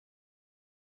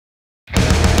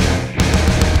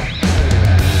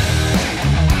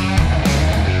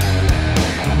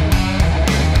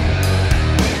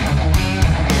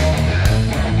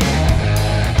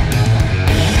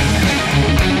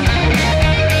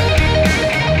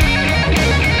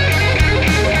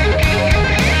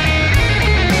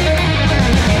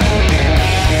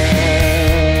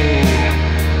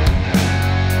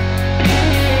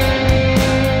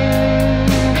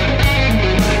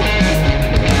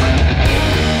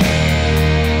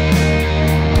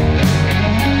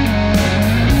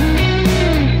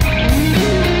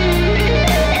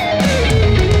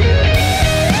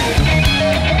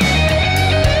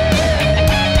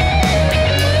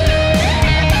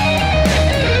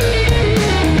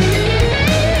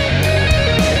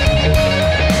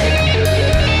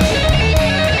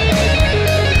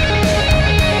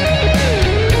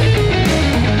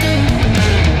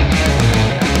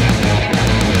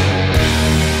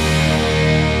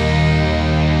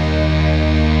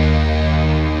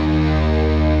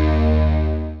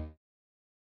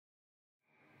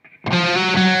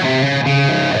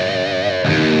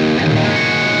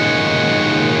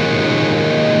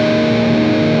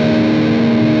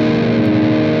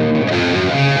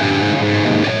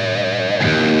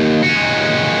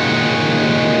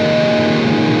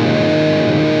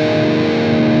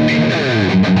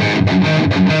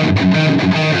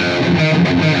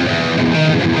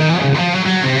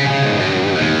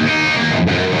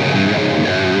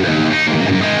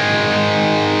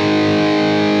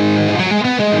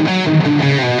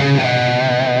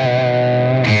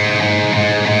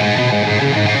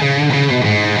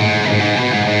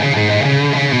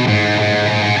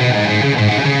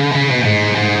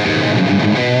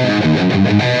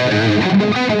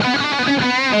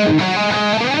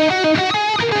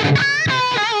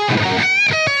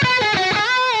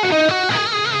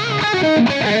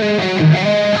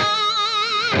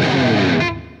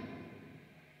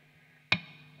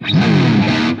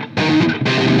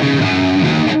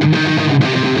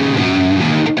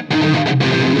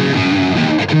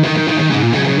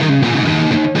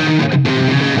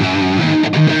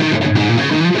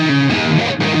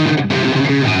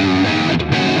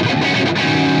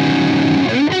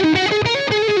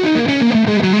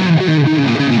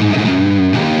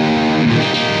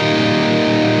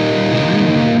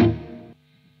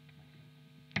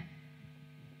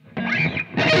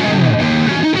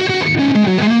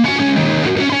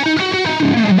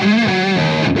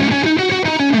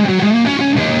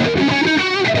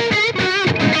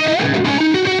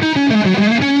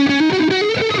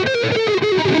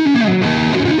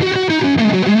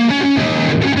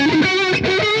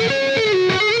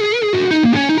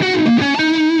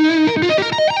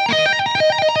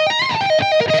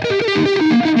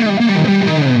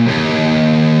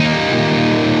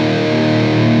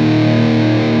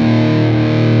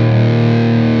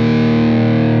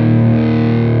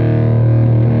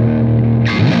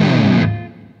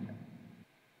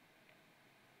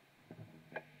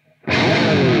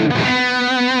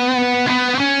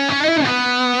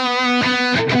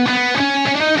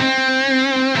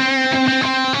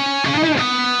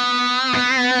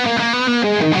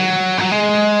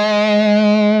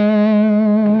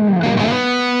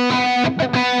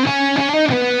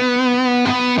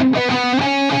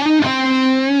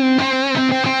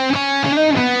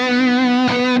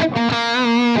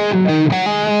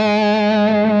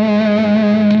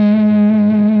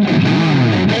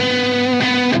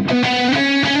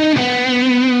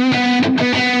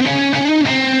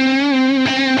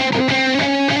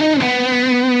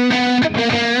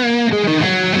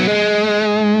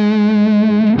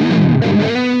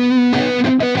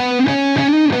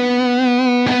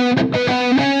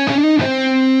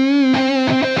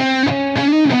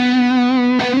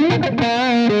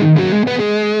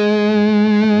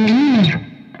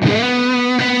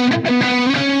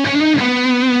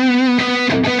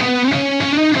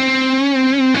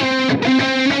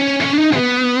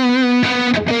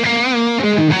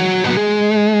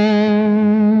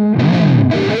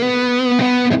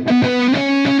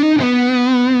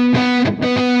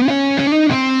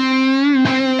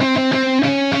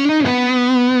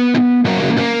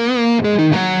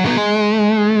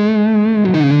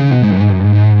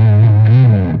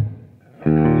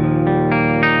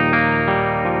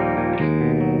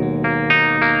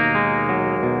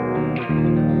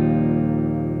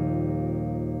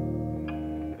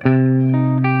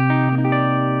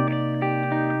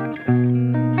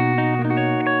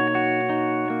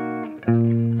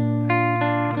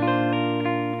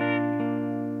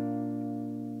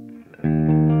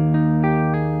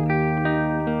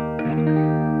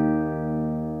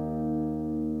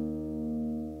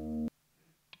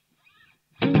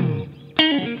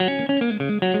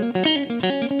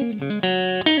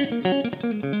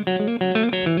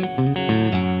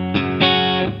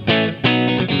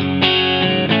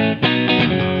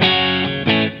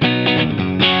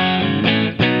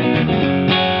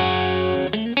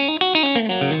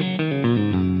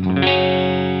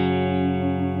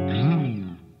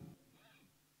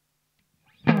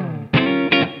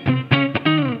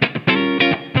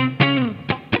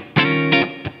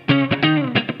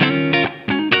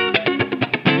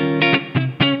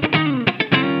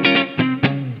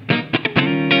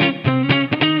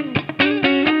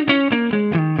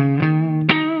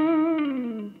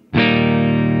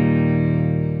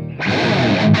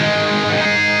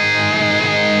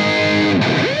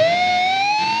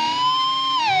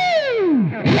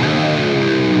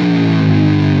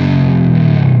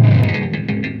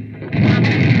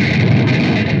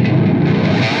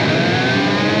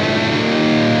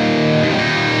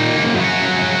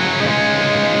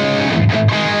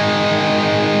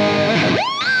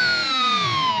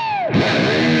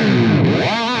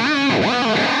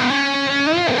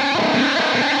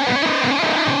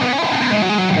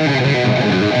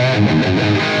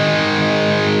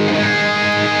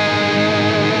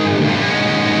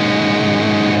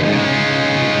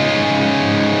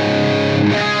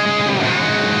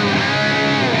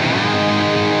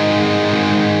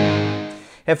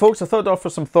Hey folks, I thought I'd offer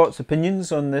some thoughts, opinions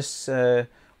on this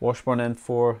Washburn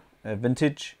N4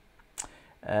 vintage.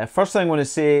 First thing I want to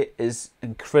say is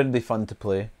incredibly fun to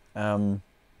play.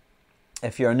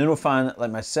 If you're a Nuno fan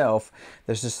like myself,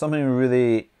 there's just something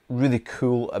really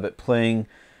cool about playing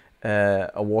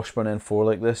a Washburn N4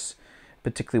 like this,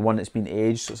 particularly one that's been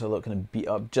aged, so it's a little kind of beat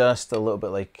up, just a little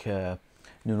bit like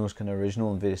Nuno's kind of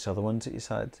original and various other ones that he's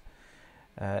had.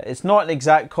 It's not an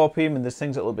exact copy. I mean, there's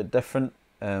things that are a little bit different.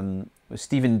 with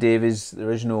Stephen Davies, the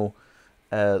original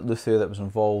luthier that was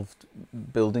involved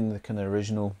building the kind of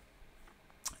original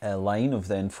line of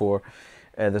the N4.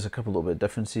 There's a couple little bit of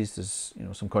differences. There's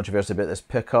some controversy about this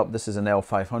pickup. This is an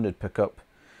L500 pickup,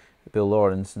 Bill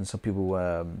Lawrence, and some people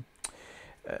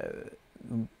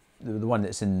the one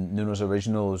that's in Nuno's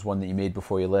original is one that he made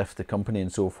before he left the company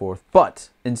and so forth. But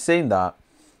in saying that,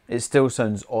 it still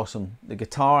sounds awesome. The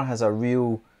guitar has a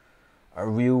real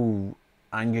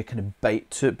angry kind of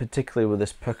bite to it, particularly with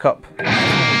this pickup.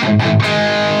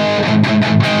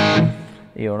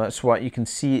 That's what you can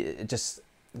see. It just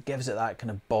gives it that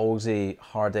kind of ballsy,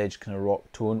 hard edge kind of rock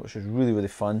tone, which is really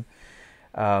fun.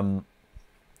 The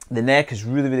neck is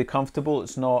really comfortable.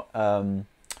 It's not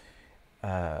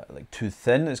like too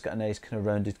thin. It's got a nice kind of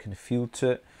rounded kind of feel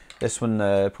to it. This one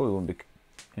probably won't be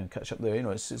catch up there.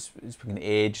 It's kind of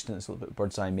aged, and it's a little bit of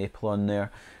bird's eye maple on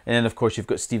there. And then of course you've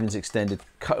got Stephen's extended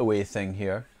cutaway thing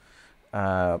here.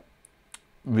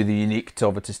 Really unique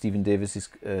to Stephen Davis's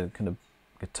kind of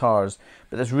guitars,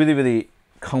 but that's really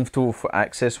comfortable for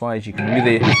access wise. You can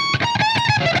really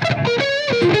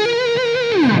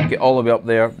get all the way up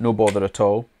there, no bother at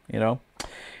all.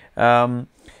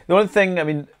 The only thing, I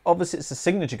mean, obviously it's a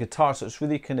signature guitar, so it's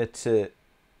really kind of to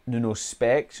Nuno's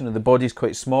specs. The body's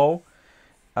quite small,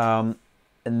 and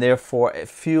therefore it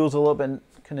feels a little bit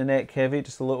kind of neck heavy,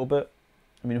 just a little bit.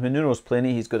 I mean, when Nuno's playing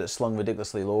it, he's got it slung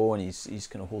ridiculously low, and he's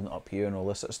kind of holding it up here and all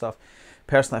this sort of stuff.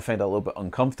 Personally, I find it a little bit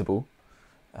uncomfortable,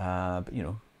 but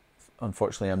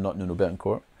unfortunately, I'm not Nuno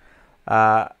Bettencourt.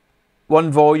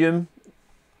 One volume,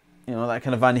 that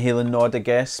kind of Van Halen nod, I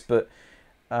guess, but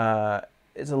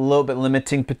it's a little bit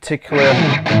limiting, particularly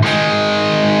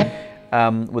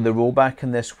with the rollback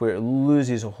in this, where it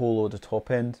loses a whole load of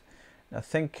top end. I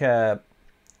think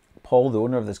Paul, the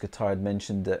owner of this guitar, had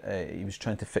mentioned that he was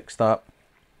trying to fix that.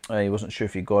 He wasn't sure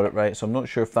if he got it right, so I'm not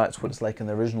sure if that's what it's like in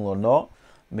the original or not.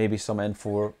 Maybe some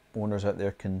N4 owners out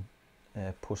there can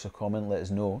post a comment, let us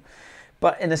know.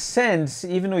 But in a sense,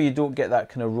 even though you don't get that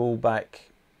kind of rollback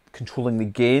controlling the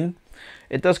gain,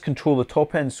 it does control the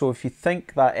top end. So if you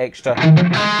think that extra,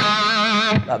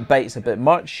 that bites a bit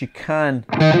much, you can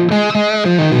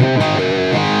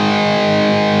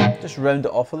just round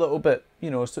it off a little bit,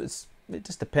 so it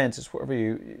just depends. It's whatever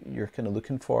you're kind of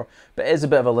looking for, but it is a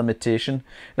bit of a limitation.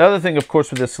 The other thing, of course,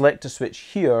 with the selector switch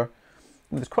here,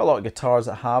 there's quite a lot of guitars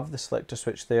that have the selector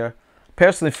switch there.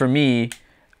 Personally, for me,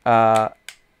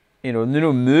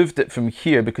 Nuno moved it from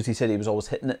here because he said he was always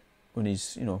hitting it when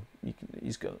he's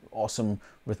got awesome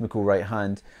rhythmical right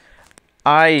hand.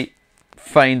 I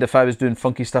find if I was doing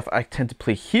funky stuff, I tend to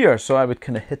play here, so I would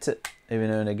kind of hit it every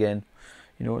now and again.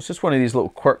 It's just one of these little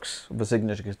quirks of a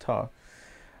signature guitar.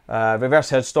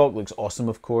 Reverse headstock looks awesome,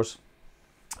 of course.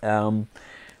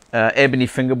 Ebony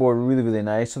fingerboard, really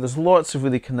nice. So there's lots of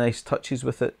really nice touches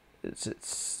with it.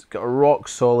 It's got a rock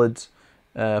solid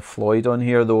Floyd on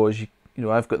here, though. As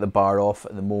I've got the bar off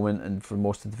at the moment and for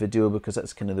most of the video, because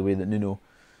that's kind of the way that Nuno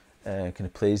kind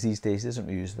of plays these days. He doesn't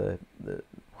use the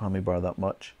whammy bar that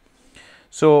much.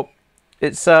 So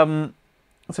it's a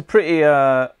pretty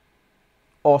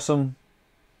awesome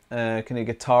kind of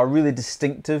guitar, really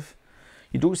distinctive.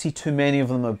 You don't see too many of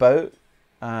them about,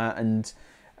 and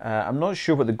I'm not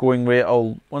sure what the going rate.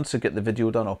 Once I get the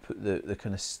video done, I'll put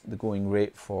the going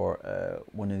rate for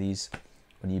one of these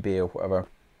on eBay or whatever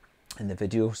in the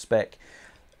video spec.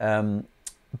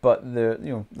 But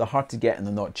they're hard to get and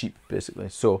they're not cheap, basically.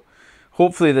 So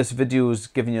hopefully this video is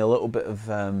giving you a little bit of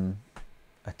a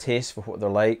taste for what they're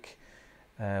like,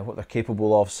 what they're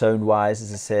capable of sound wise,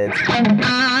 as I said.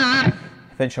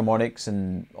 Finch harmonics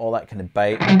and all that kind of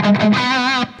bite,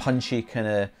 punchy kind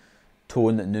of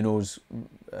tone that Nuno's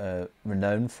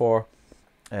renowned for.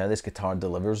 This guitar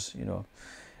delivers,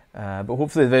 but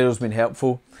hopefully the video's been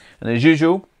helpful. And as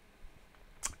usual,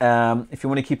 if you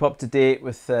want to keep up to date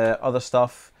with other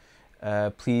stuff,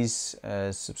 please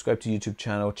subscribe to YouTube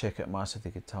channel, check out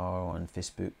MasterThatGear on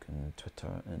Facebook and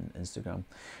Twitter and Instagram.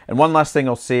 And one last thing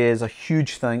I'll say is a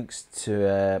huge thanks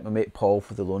to my mate Paul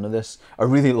for the loan of this. A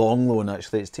really long loan,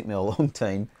 actually. It's taken me a long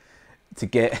time to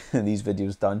get these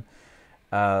videos done.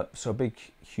 So a big,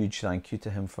 huge thank you to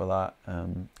him for that.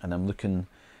 And I'm looking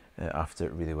after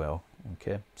it really well.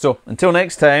 Okay, so until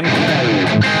next time,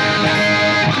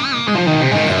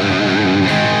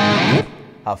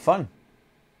 have fun.